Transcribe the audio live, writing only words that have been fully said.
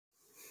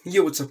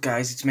Yo, what's up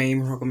guys, it's me,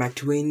 and welcome back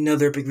to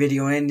another big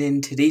video, and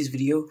in today's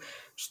video,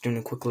 just doing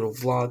a quick little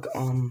vlog.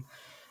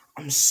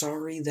 I'm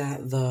sorry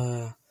that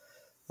the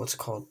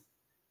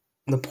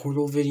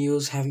Portal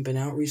videos haven't been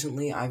out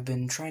recently. I've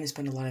been trying to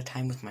spend a lot of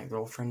time with my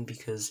girlfriend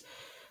because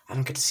I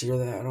don't get to see her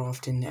that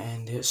often,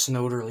 and it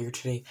snowed earlier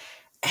today,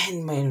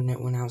 and my internet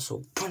went out, so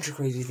a bunch of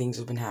crazy things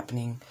have been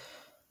happening.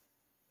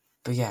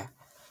 But yeah,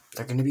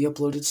 they're going to be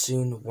uploaded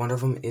soon. One of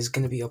them is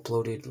going to be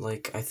uploaded,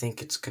 like, I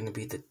think it's going to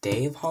be the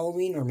day of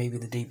Halloween, or maybe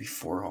the day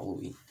before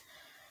Halloween.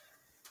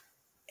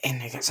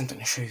 And I got something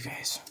to show you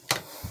guys.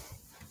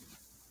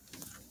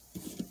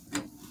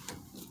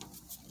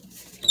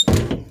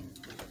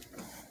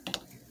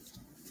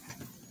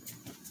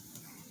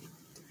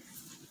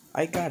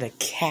 I got a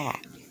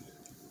cat.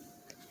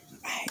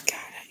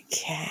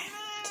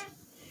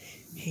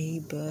 Hey,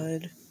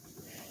 bud.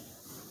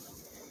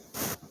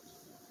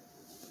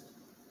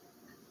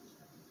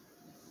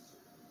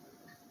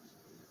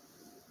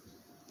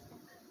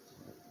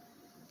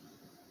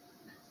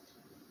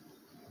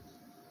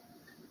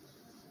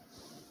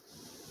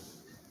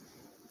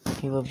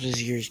 He loves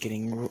his ears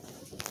getting,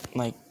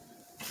 like,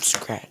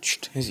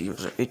 scratched. His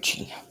ears are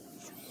itchy.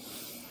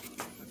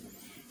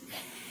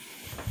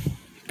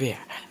 But yeah,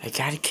 I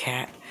got a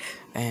cat,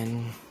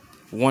 and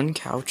one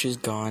couch is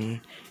gone.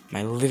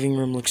 My living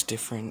room looks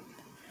different,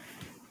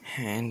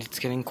 and it's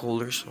getting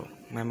colder, so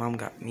my mom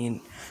got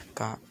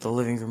the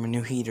living room a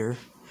new heater,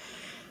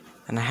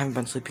 and I haven't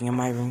been sleeping in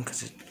my room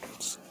because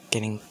it's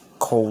getting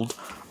cold.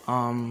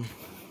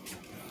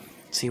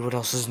 See what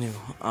else is new.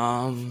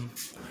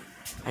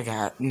 I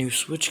got new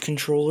Switch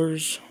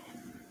controllers.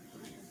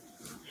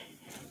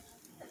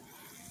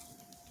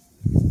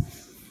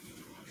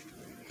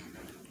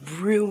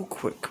 Real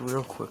quick.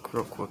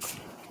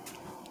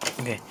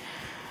 Okay.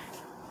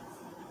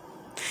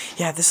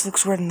 Yeah, this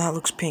looks red and that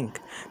looks pink.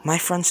 My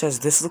friend says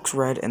this looks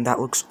red and that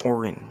looks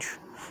orange.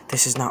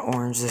 This is not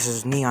orange, this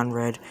is neon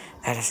red,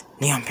 that is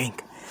neon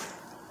pink.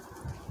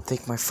 I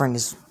think my friend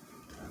is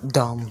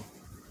dumb.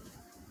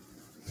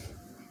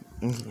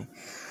 Okay.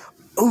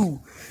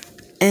 Ooh,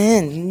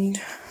 and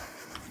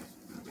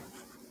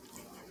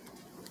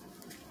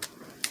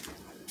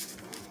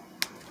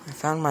I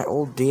found my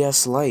old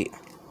DS Lite.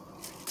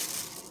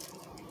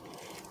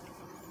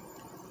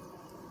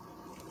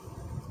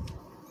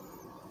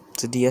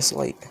 It's a DS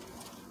Lite.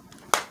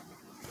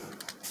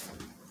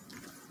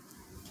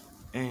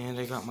 And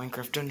I got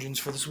Minecraft Dungeons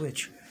for the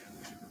Switch.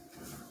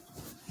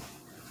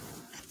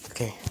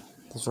 Okay,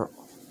 those are.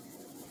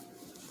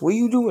 What are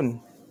you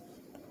doing?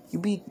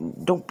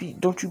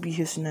 Don't you be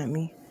hissing at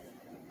me.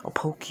 I'll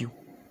poke you.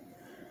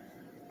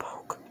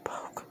 Poke.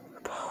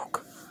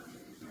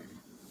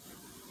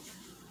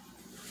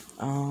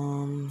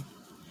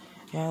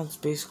 Yeah, that's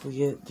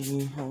basically it.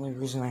 The only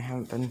reason I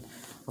haven't been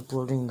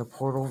uploading the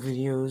Portal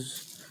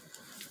videos,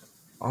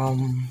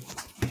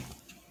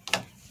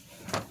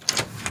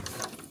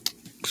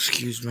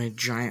 excuse my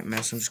giant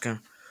mess. I'm just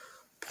gonna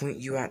point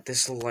you at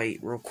this light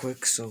real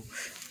quick so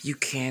you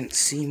can't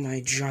see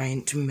my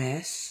giant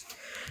mess.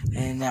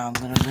 And now I'm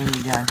gonna bring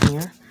you down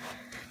here.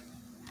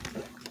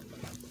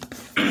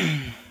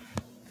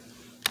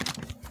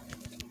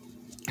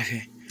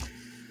 Okay.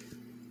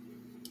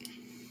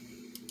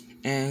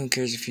 And who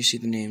cares if you see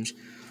the names?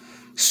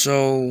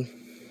 So,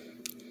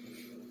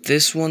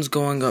 this one's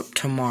going up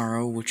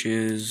tomorrow, which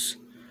is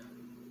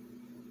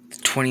the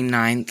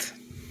 29th.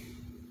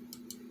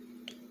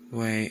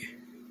 Wait.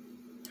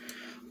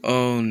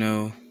 Oh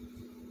no.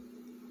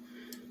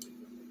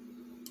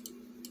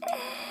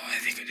 Oh, I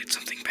think I did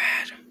something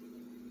bad.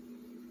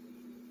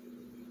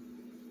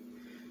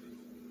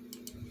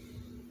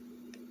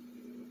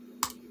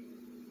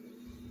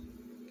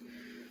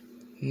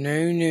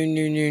 No.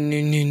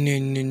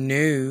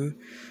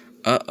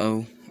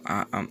 Uh-oh.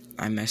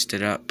 I messed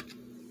it up.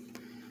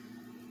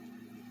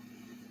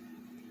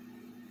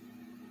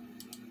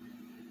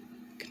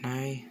 Can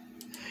I?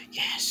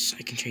 Yes,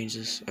 I can change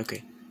this.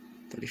 Okay.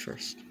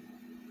 31st.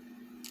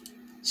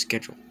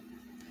 Schedule.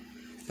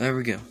 There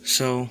we go.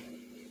 So,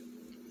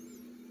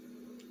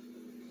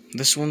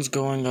 this one's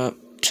going up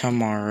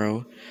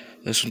tomorrow.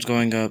 This one's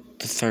going up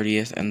the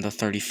 30th and the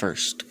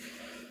 31st.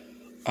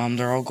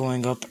 They're all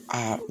going up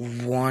at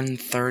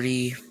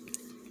 1:30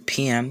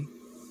 p.m.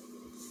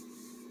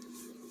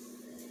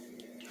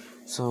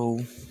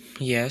 So,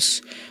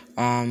 yes.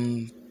 But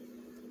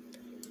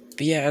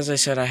yeah, as I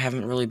said, I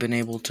haven't really been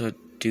able to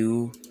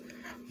do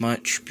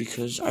much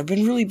because I've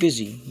been really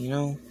busy, you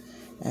know?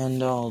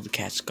 And all the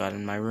cats got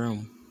in my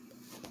room.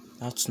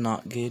 That's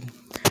not good.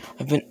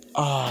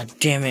 Aw,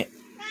 damn it.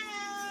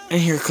 And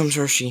here comes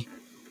Hershey.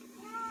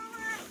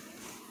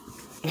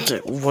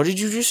 What did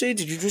you just say?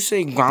 Did you just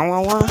say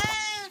 "Gah-wah-wah"?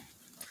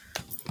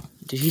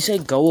 Did he say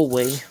go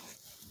away?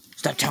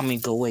 Stop telling me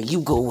go away. You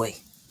go away.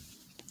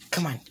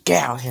 Come on,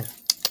 get out here.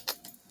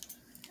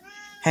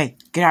 Hey,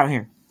 get out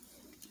here.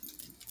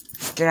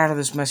 Get out of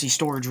this messy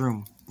storage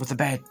room with the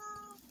bed.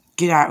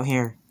 Get out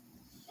here.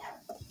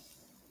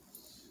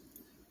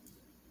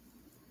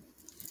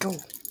 Go.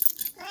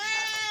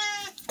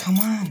 Come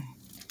on.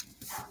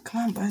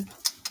 Come on, bud.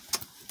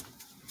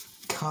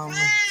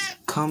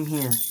 Come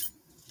here.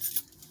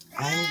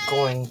 I'm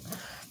going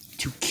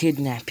to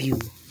kidnap you.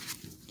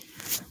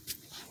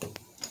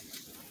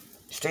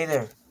 Stay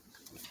there.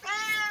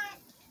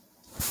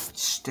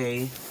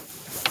 Stay.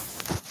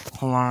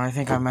 Hold on, I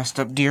think I messed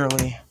up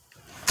dearly.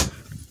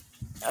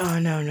 Oh,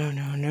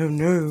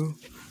 no.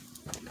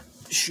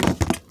 Shoot.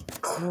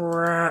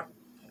 Crap.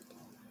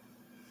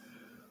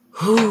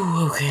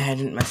 Whew, okay, I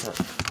didn't mess up.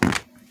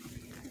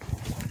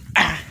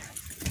 Ah.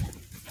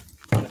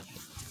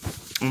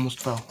 Almost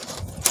fell.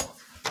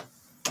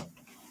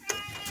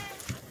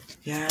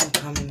 Yeah, I'm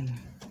coming.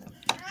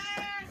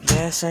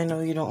 Yes, I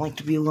know you don't like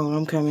to be alone.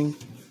 I'm coming.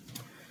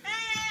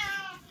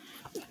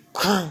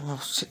 I'll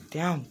sit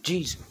down.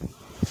 Jeez.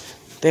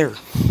 There.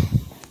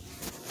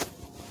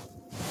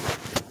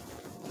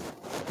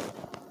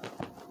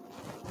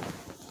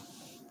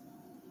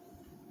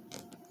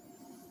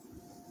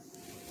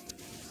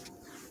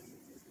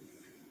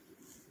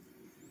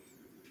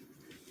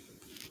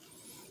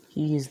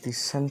 He is the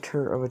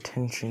center of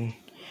attention.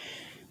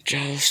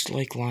 Just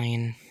like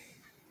Lion.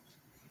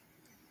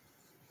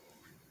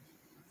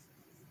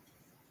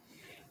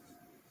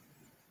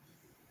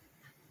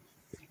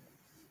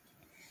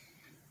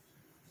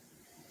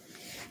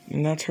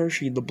 And that's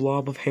Hershey, the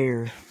blob of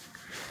hair.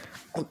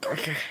 Oh,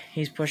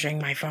 he's pushing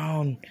my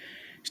phone.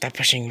 Stop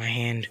pushing my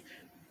hand.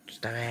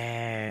 Stop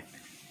it.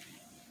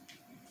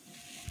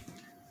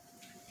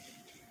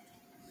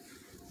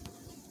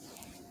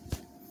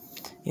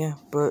 Yeah,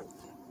 but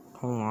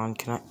hold on,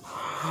 can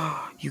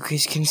I? You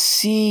guys can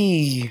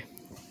see.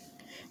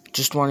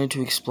 Just wanted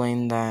to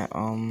explain that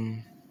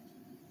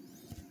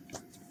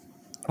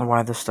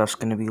why this stuff's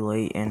gonna be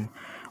late and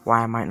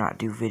why I might not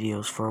do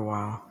videos for a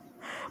while.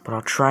 But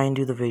I'll try and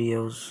do the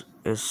videos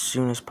as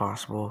soon as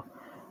possible.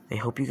 I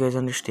hope you guys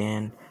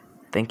understand.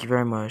 Thank you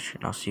very much,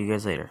 and I'll see you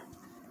guys later.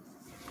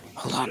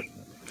 Hold on.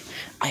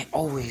 I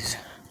always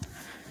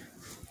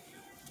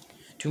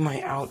do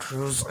my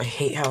outros. I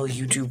hate how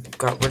YouTube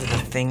got rid of the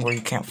thing where you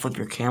can't flip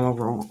your camera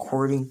while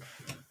recording.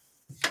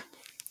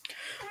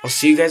 I'll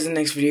see you guys in the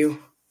next video.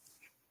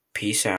 Peace out.